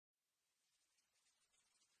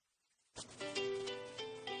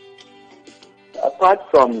Apart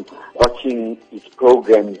from watching his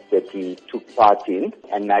programs that he took part in,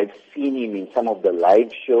 and I've seen him in some of the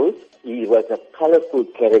live shows, he was a colorful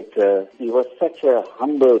character. He was such a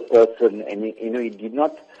humble person, and he did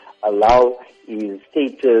not allow his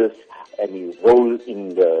status and his role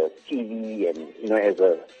in the TV and as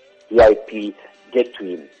a VIP get to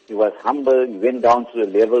him. He was humble. He went down to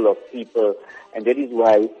the level of people, and that is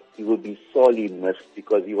why he will be sorely missed,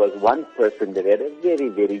 because he was one person that had a very,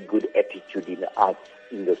 very good attitude in the arts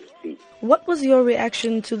industry. What was your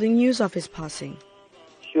reaction to the news of his passing?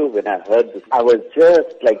 Sure, when I heard this, I was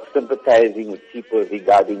just like sympathizing with people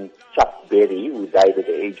regarding Chuck Berry, who died at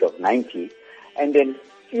the age of 90. And then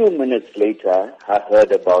a few minutes later, I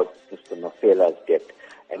heard about Mr. Mafela's death.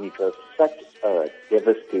 And it was such a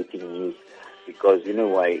devastating news, because you know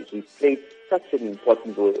why? He played such an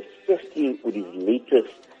important role, especially with his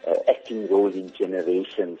latest acting role in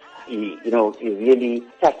Generations. He really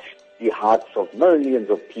touched the hearts of millions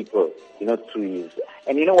of people, through his...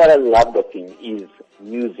 And what I loved of him is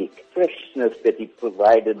music, freshness that he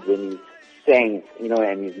provided when he sang,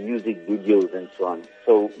 and his music videos and so on.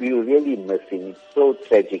 So we will really miss him. It's so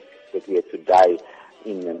tragic that he had to die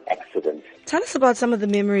in an accident. Tell us about some of the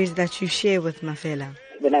memories that you share with Mafela.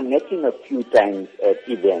 When I met him a few times at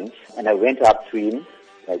events, and I went up to him,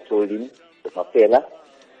 I told him, Mafela,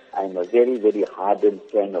 I'm a very, very hardened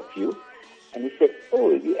fan of you. And he said,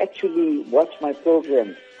 oh, you actually watch my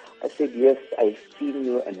programs? I said, yes, I've seen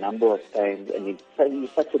you a number of times, and it's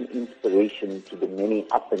such an inspiration to the many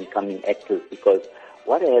up-and-coming actors, because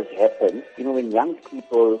what has happened, when young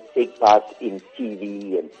people take part in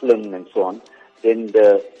TV and film and so on, then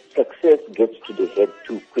the success gets to the head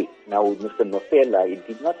too quick. Now with Mr. Mafela, it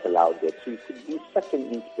did not allow that. So it could be such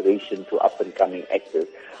an inspiration to up-and-coming actors,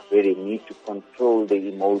 where they need to control their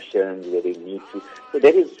emotions, where they need to... So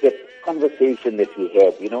that is that conversation that we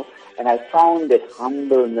had, and I found that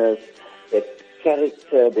humbleness, that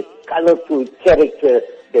character, the colorful character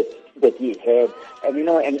that he had,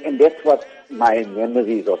 and that's what my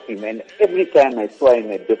memories of him. And every time I saw him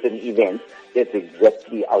at different events, that's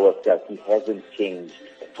exactly how I felt. He hasn't changed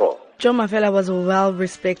at all. Joe Mafela was a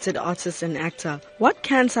well-respected artist and actor. What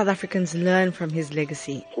can South Africans learn from his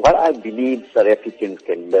legacy? What I believe South Africans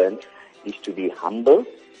can learn is to be humble.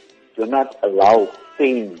 Do not allow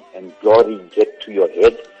fame and glory get to your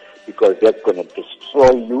head, because that's going to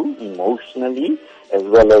destroy you emotionally as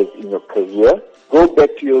well as in your career. Go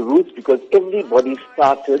back to your roots, because everybody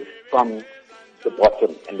started from the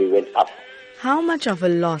bottom and they went up. How much of a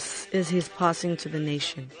loss is his passing to the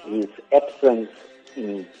nation? His absence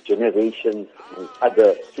in Generations and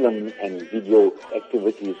other film and video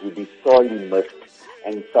activities will be sorely missed.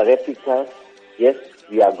 And South Africa, yes,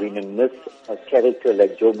 we are going to miss a character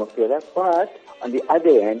like Joe Mafela, but on the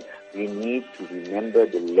other hand, we need to remember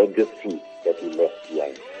the legacy that he left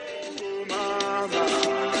behind.